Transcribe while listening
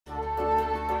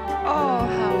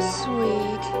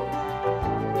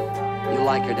sweet. You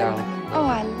like her, darling? Oh,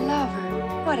 I love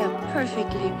her. What a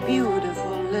perfectly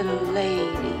beautiful little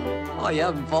lady. Oh, you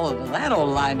haven't followed that old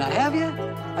line now, have you?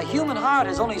 A human heart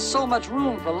has only so much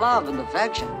room for love and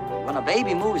affection. When a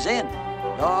baby moves in,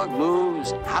 the dog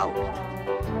moves out.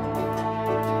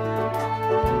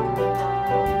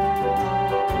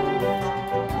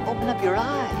 Open up your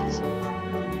eyes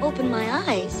Open my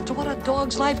eyes. to what a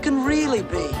dog's life can really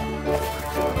be.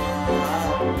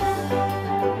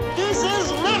 This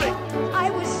is Lily. I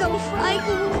was so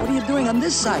frightened. What are you doing on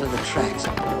this side of the tracks?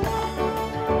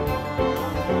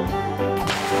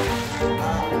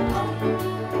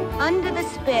 Under the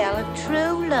spell of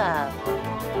true love.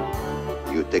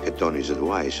 You take Tony's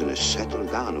advice and settle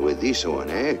down with this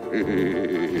one, eh?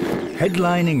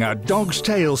 Headlining A Dog's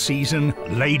Tale season,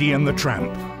 Lady and the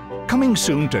Tramp. Coming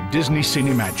soon to Disney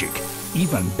Cinemagic.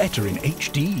 Even better in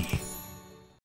HD.